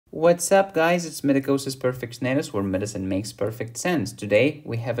What's up, guys? It's Medicosis Perfect Natus, where medicine makes perfect sense. Today,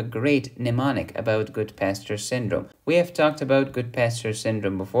 we have a great mnemonic about Goodpasture Syndrome. We have talked about Goodpasture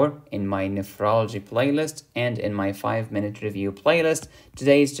Syndrome before in my Nephrology playlist and in my 5-minute review playlist.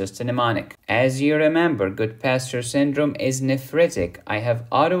 Today is just a mnemonic. As you remember, Goodpasture Syndrome is nephritic. I have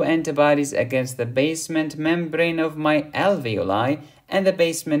autoantibodies against the basement membrane of my alveoli and the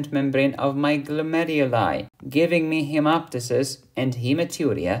basement membrane of my glomeruli, giving me hemoptysis and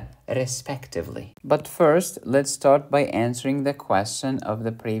hematuria, respectively. But first, let's start by answering the question of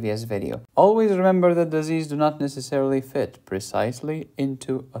the previous video. Always remember that disease do not necessarily fit precisely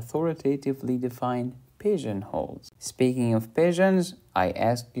into authoritatively defined pigeonholes. Speaking of pigeons, I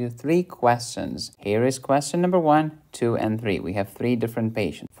asked you 3 questions. Here is question number 1, 2, and 3. We have 3 different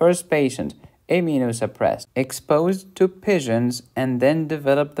patients. First patient, immunosuppressed, exposed to pigeons, and then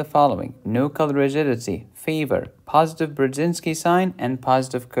developed the following: nuchal rigidity, fever, positive Brzezinski sign, and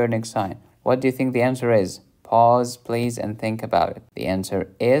positive Kernig sign. What do you think the answer is? Pause, please, and think about it. The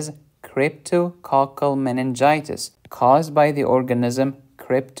answer is cryptococcal meningitis, caused by the organism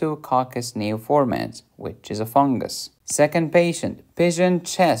Cryptococcus neoformans, which is a fungus. Second patient, pigeon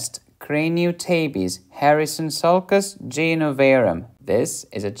chest, craniotabes, Harrison sulcus, genovarum. This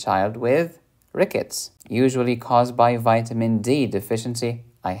is a child with rickets, usually caused by vitamin D deficiency.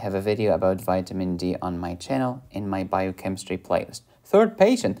 I have a video about vitamin D on my channel in my biochemistry playlist. Third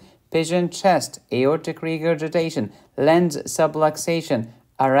patient, pigeon chest, aortic regurgitation, lens subluxation,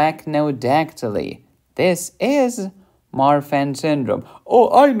 arachnodactyly. This is Marfan syndrome. Oh,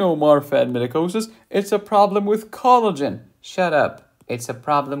 I know Marfan medicosis. It's a problem with collagen. Shut up. It's a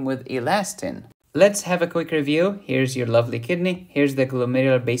problem with elastin. Let's have a quick review. Here's your lovely kidney. Here's the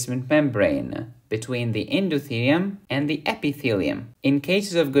glomerular basement membrane between the endothelium and the epithelium. In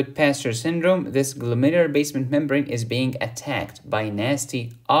cases of Goodpasture syndrome, this glomerular basement membrane is being attacked by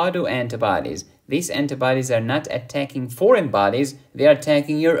nasty autoantibodies. These antibodies are not attacking foreign bodies, they are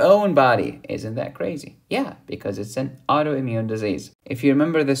attacking your own body. Isn't that crazy? Yeah, because it's an autoimmune disease. If you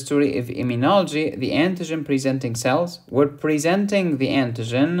remember the story of immunology, the antigen-presenting cells were presenting the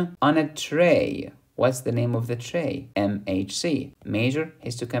antigen on a tray. What's the name of the tray? MHC, Major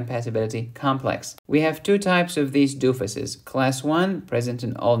Histocompatibility Complex. We have 2 types of these doofuses. Class 1, present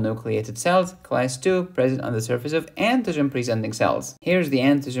in all nucleated cells. Class 2, present on the surface of antigen-presenting cells. Here's the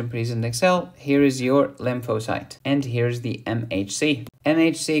antigen-presenting cell. Here is your lymphocyte. And here's the MHC.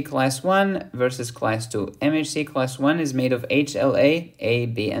 MHC class 1 versus class 2. MHC class 1 is made of HLA, A,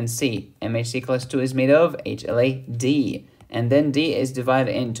 B, and C. MHC class 2 is made of HLA, D. And then D is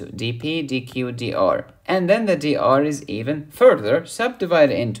divided into DP, DQ, DR. And then the DR is even further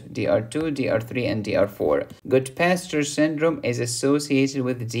subdivided into DR2, DR3, and DR4. Goodpasture syndrome is associated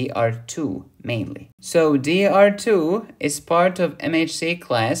with DR2 mainly. So DR2 is part of MHC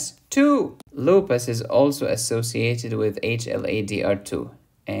class 2. Lupus is also associated with HLA DR2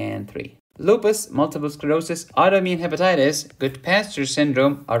 and 3. Lupus, multiple sclerosis, autoimmune hepatitis, Goodpasture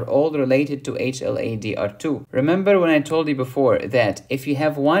syndrome are all related to HLA-DR2. Remember when I told you before that if you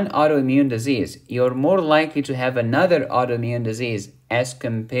have one autoimmune disease, you're more likely to have another autoimmune disease as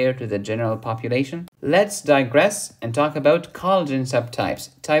compared to the general population? Let's digress and talk about collagen subtypes.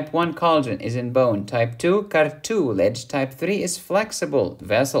 Type 1 collagen is in bone. Type 2, cartilage. Type 3 is flexible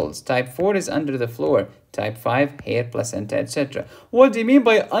vessels. Type 4 is under the floor. Type 5, hair, placenta, etc. What do you mean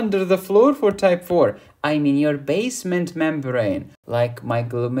by under the floor for type 4? I mean your basement membrane. Like my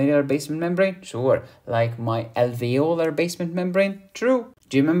glomerular basement membrane? Sure. Like my alveolar basement membrane? True.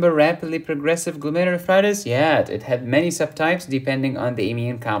 Do you remember rapidly progressive glomerulonephritis? Yeah, it had many subtypes depending on the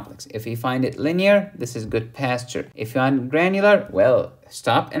immune complex. If you find it linear, this is Goodpasture. If you find granular, well,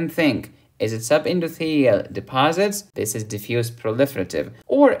 stop and think. Is it subendothelial deposits? This is diffuse proliferative.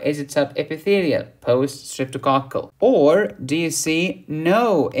 Or is it subepithelial, post-streptococcal? Or do you see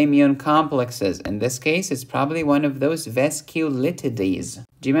no immune complexes? In this case, it's probably one of those vasculitides.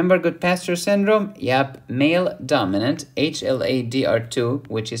 Do you remember Goodpasture syndrome? Yep, male dominant, HLA-DR2,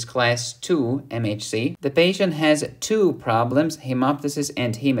 which is class 2 MHC. The patient has 2 problems, hemoptysis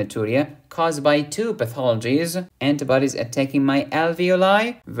and hematuria, caused by 2 pathologies: antibodies attacking my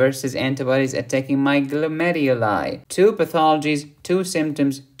alveoli versus antibodies attacking my glomeruli. 2 pathologies, 2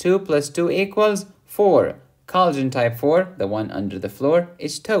 symptoms, 2 plus 2 equals 4. Collagen type 4, the one under the floor,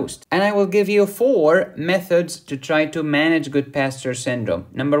 is toast. And I will give you 4 methods to try to manage Goodpasture syndrome.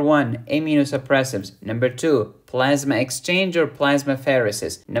 Number 1, immunosuppressives. Number 2, plasma exchange or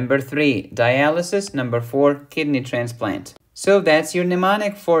plasmapheresis. Number 3, dialysis. Number 4, kidney transplant. So that's your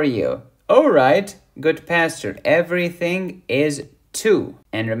mnemonic for you. Alright, Goodpasture. Everything is 2.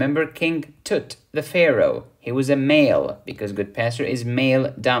 And remember King Tut, the pharaoh. He was a male because Goodpasture is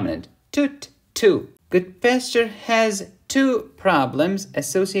male dominant. Toot 2. Goodpasture has 2 problems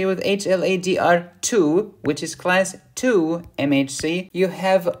associated with HLA-DR2, which is class 2 MHC. You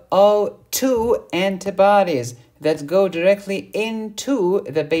have O2 antibodies that go directly into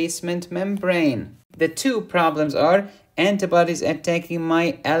the basement membrane. The 2 problems are antibodies attacking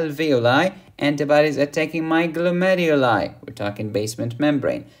my alveoli, antibodies attacking my glomeruli. We're talking basement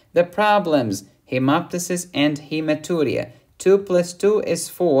membrane. The problems, hemoptysis and hematuria. 2 plus 2 is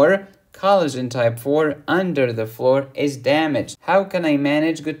 4. Collagen type 4 under the floor is damaged. How can I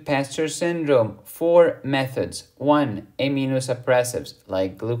manage Goodpasture syndrome? 4 methods. 1. Immunosuppressives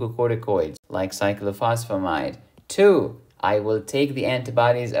like glucocorticoids, like cyclophosphamide. 2. I will take the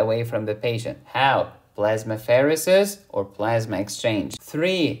antibodies away from the patient. How? Plasmapheresis or plasma exchange.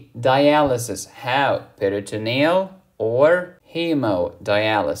 3. Dialysis. How? Peritoneal or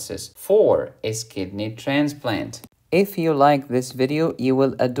hemodialysis. 4 is kidney transplant. If you like this video, you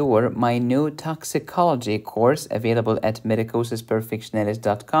will adore my new toxicology course available at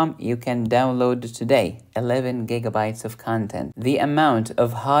medicosisperfectionalis.com. You can download today 11 gigabytes of content. The amount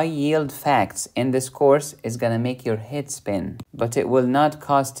of high-yield facts in this course is gonna make your head spin, but it will not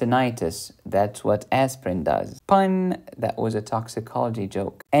cause tinnitus. That's what aspirin does. Pun, that was a toxicology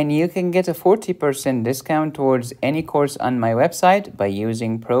joke. And you can get a 40% discount towards any course on my website by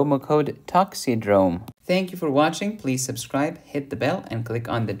using promo code TOXIDROME. Thank you for watching. Please subscribe, hit the bell, and click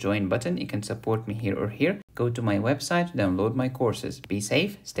on the join button. You can support me here or here. Go to my website, download my courses. Be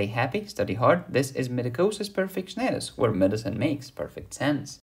safe, stay happy, study hard. This is Medicosis Perfectionalis, where medicine makes perfect sense.